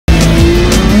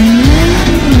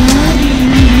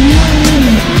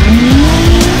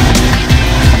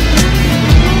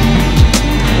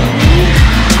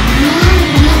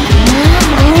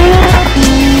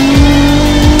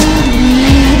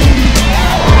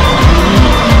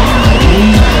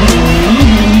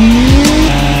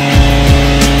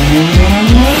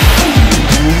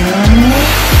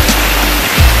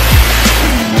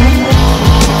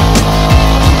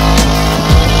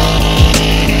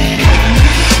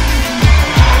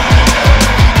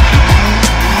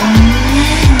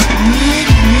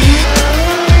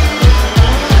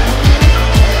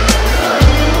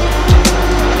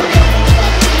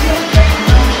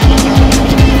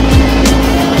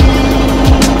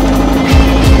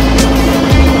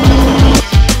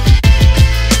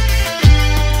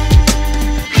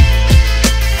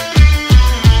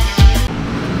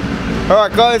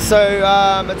Alright guys, so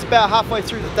it's about halfway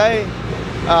through the day.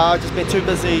 I've just been too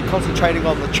busy concentrating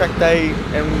on the track day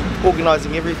and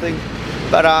organising everything.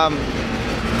 But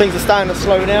things are starting to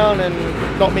slow down and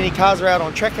not many cars are out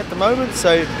on track at the moment,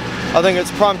 so I think it's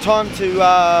prime time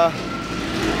to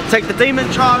take the Demon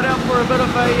child out for a bit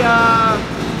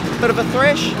of a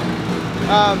thrash.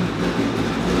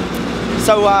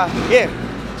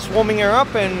 Yeah, just warming her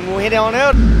up and we'll head on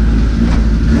out.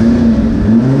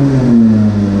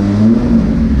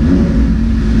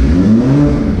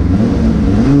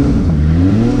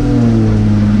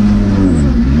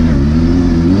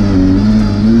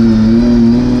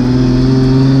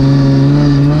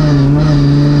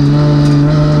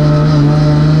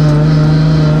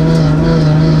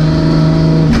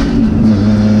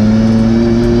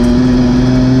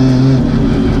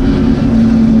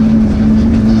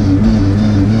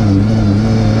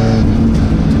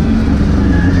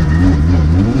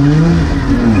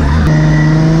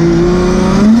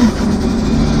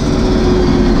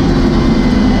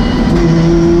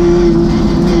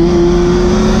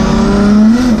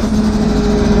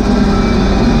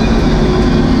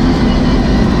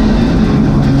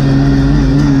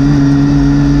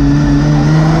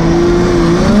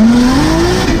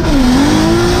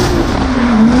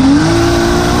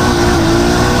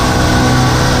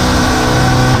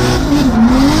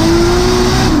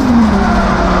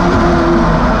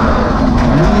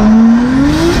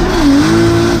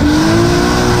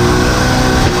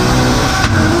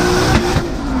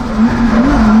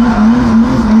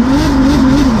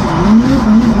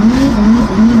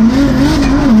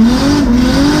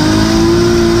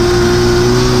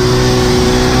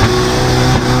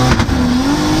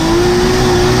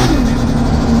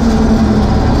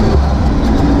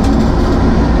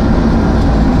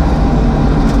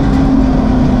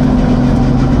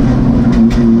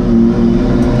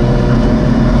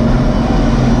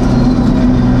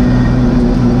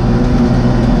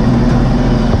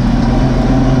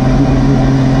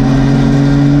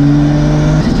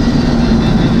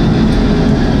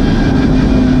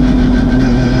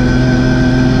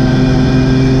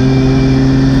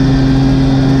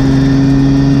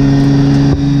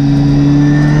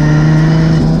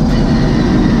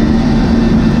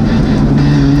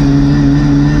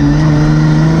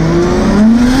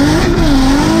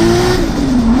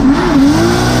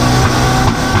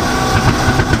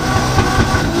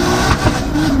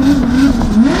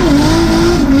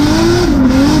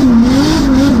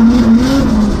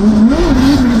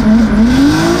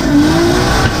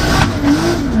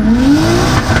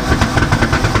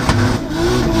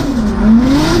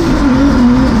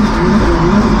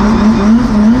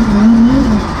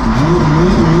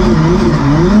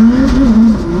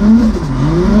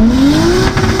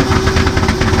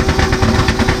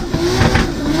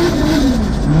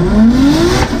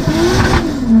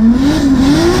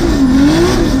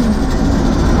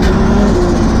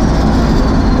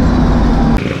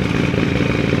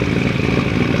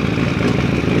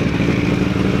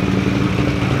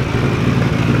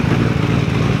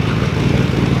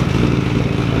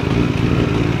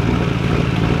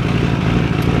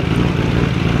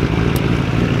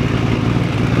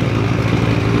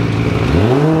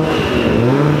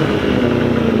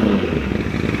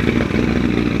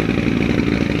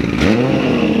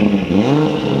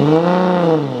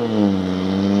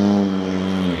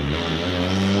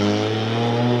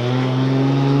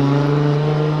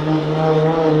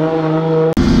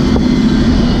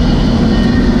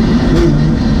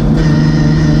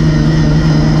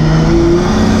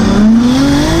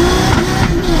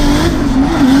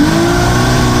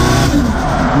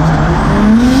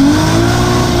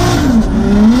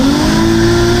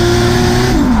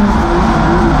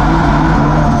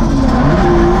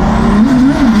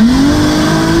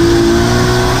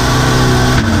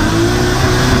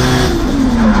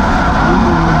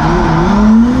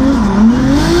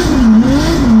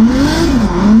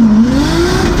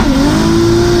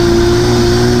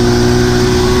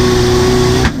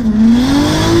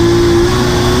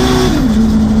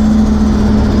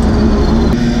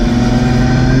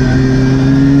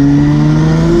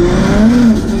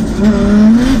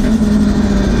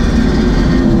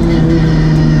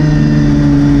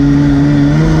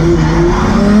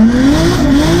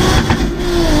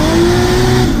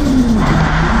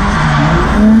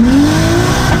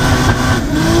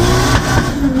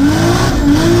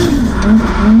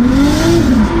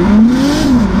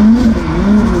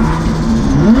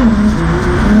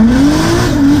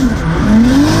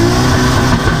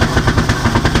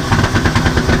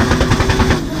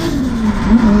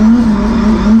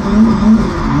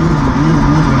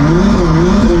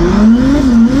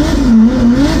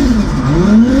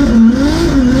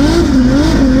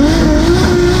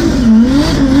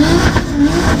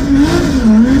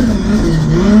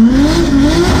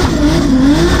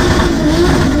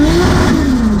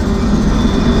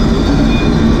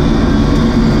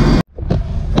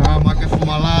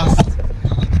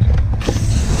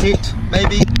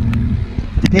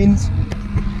 Depends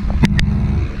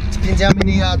how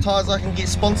many tyres I can get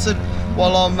sponsored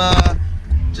while I'm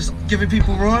just giving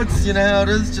people rides. You know how it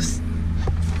is, just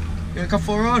you wanna come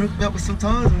for a ride, hook me up with some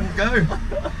tyres and we'll go.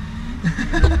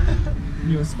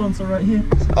 You're a sponsor right here.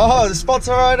 Oh, the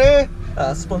sponsor right here?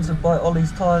 Sponsored by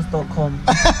olliestyres.com.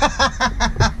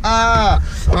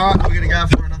 Alright, we're gonna go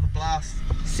for another blast.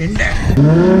 Send it.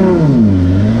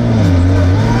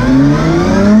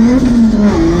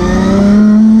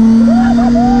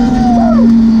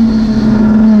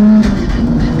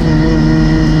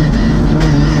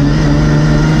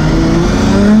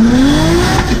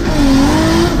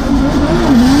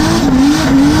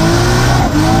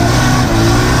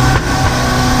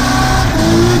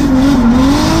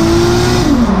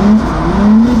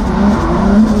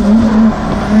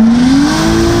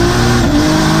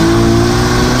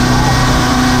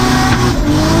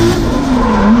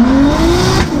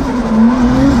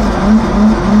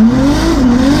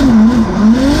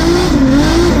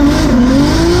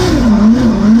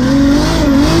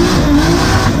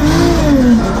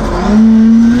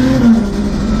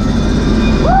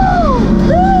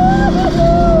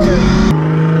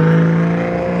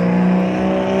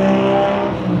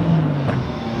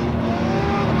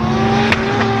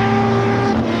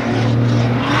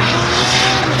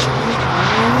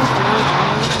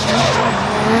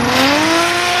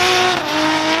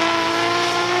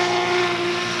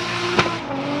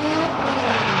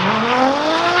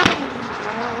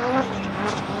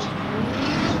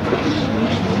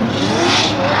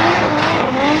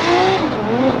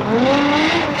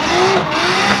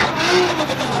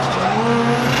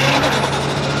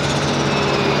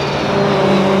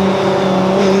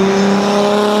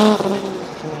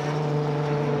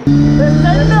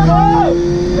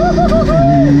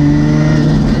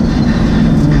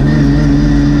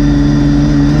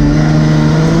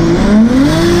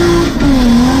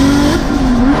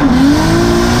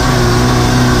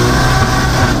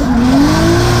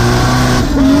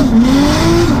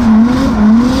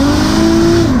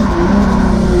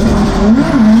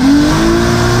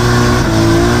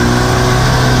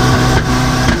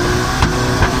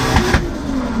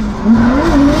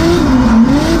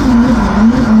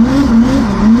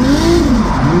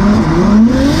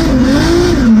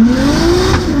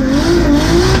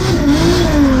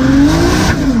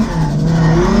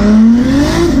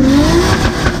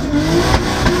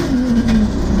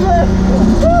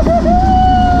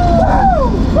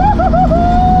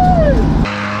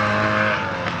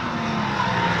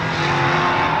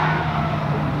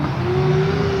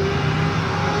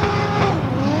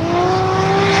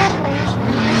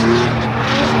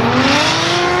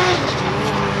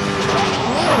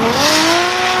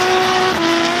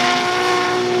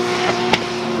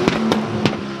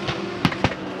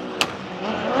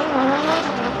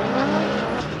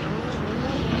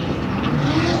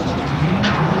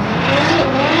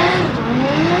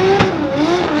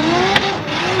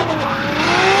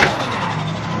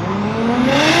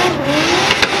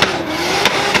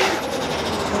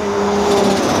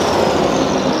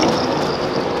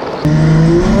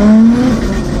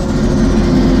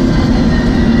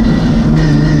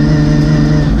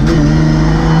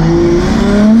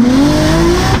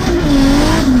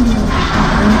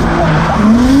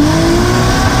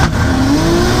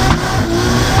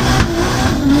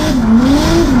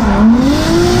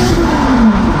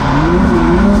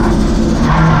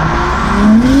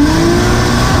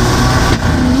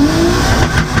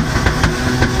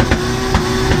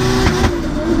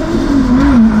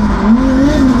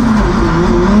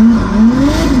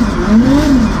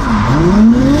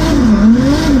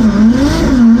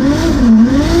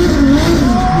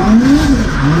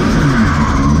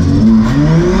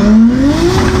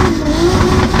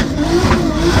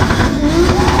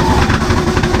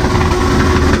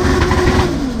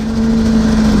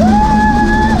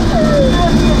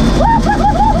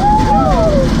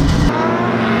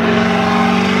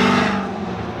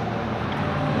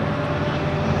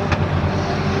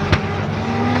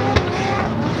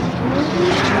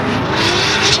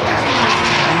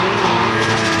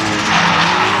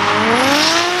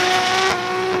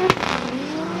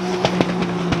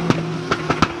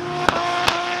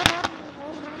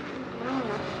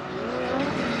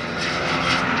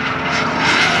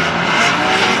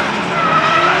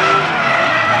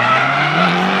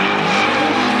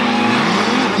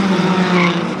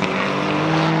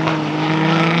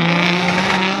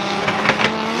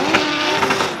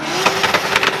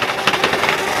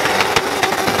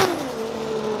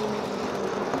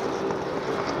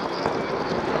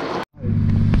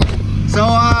 So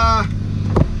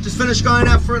just finished going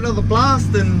out for another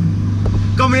blast and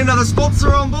got me another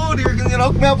sponsor on board. You reckon gonna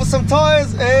hook me up with some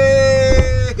tyres?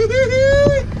 Hey!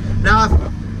 Nah,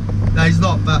 he's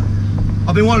not, but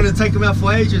I've been wanting to take him out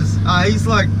for ages. He's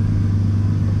like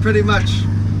pretty much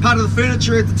part of the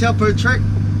furniture at the Taupo track.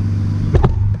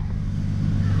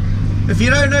 If you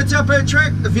don't know Taupo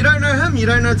track, if you don't know him, you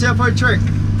don't know Taupo track.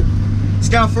 Let's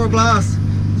go for a blast.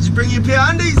 Did you bring your pair of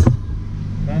undies?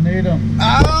 Don't need them.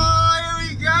 Oh, here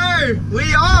we go.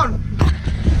 We on.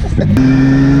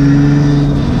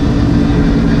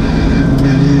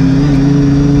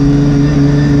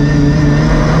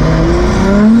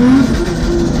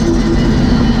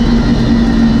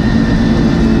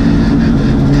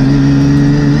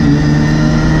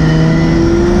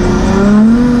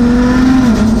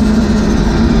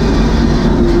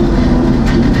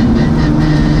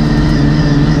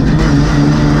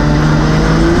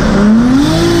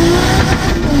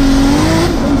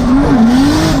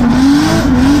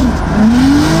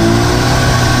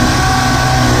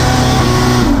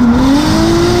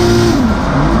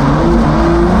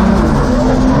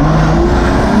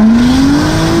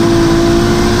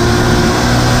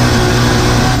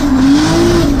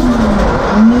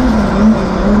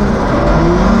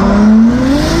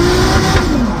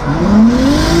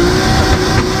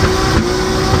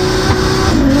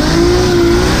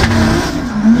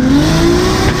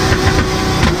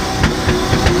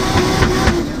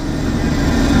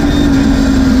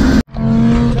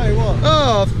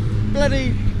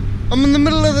 I'm in the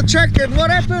middle of the track and what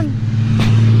happened?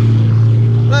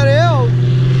 Bloody hell.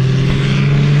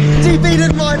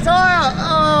 Defeated my tyre.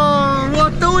 Oh,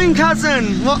 what doing,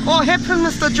 cousin? What happened,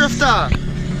 Mr. Drifter?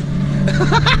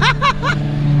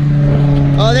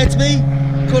 Oh, that's me.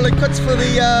 Call it quits for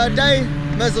the day.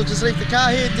 Might as well just leave the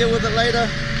car here, deal with it later.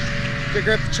 Go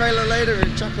grab the trailer later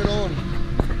and chuck it on.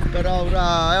 But old,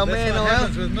 our man, what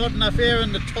happens with not enough air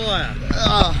in the tyre.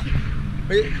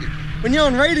 When you're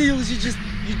on radials,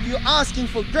 you're asking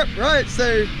for grip, right?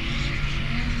 So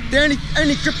the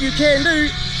only grip you can do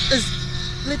is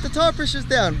let the tyre pressures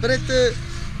down. But at the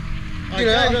I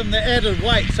gave him the added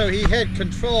weight so he had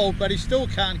control, but he still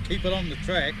can't keep it on the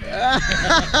track.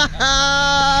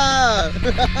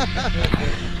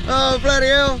 Oh, bloody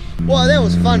hell. Wow, that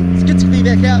was fun. It's good to be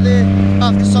back out there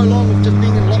after so long of just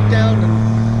being in lockdown.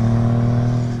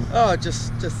 And oh,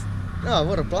 oh,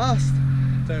 what a blast.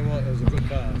 Tell you what, it was a good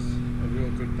buzz. A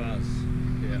real good buzz.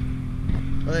 Yeah.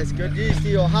 Well, that's good. You used to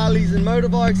your Harleys and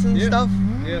motorbikes and stuff?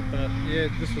 Yeah, but yeah,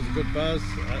 this was a good buzz.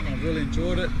 I really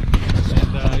enjoyed it.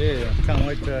 And yeah, I can't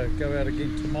wait to go out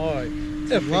again tomorrow.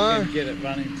 If we can get it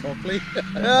running properly.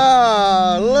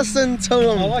 Listen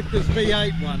to him. I like this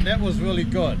V8 one, that was really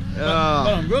good.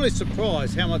 But I'm really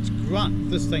surprised how much grunt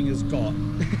this thing has got.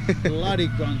 Bloody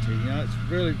grunty, you know, it's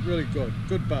really, really good.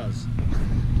 Good buzz.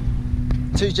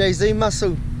 2JZ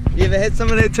muscle. You ever had some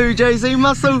of that 2JZ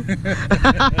muscle?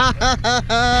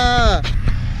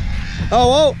 Oh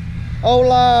well,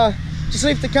 I'll just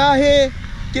leave the car here,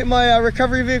 get my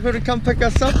recovery vehicle to come pick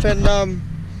us up, and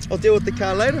I'll deal with the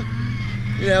car later.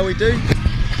 You know how we do.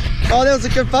 Oh, that was a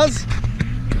good buzz.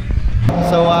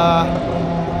 So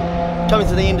coming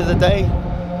to the end of the day,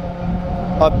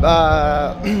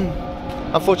 I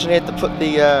unfortunately had to put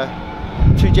the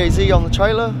 2JZ on the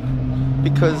trailer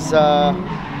because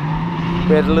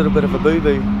we had a little bit of a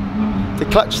boo-boo. The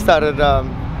clutch started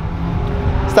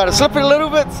slipping a little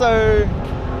bit, so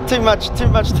too much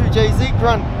 2JZ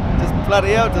grunt. Just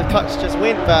bloody hell, the clutch just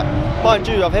went. But mind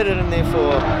you, I've had it in there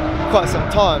for quite some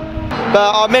time.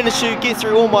 But I managed to get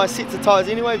through all my sets of tyres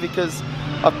anyway, because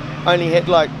I've only had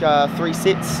like 3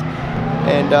 sets,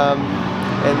 and a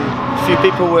few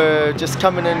people were just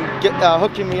coming and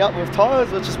hooking me up with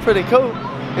tyres, which is pretty cool.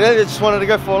 You know, they just wanted to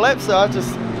go for a lap, so I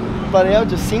just bloody hell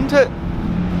just sent it.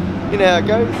 You know how it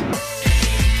goes.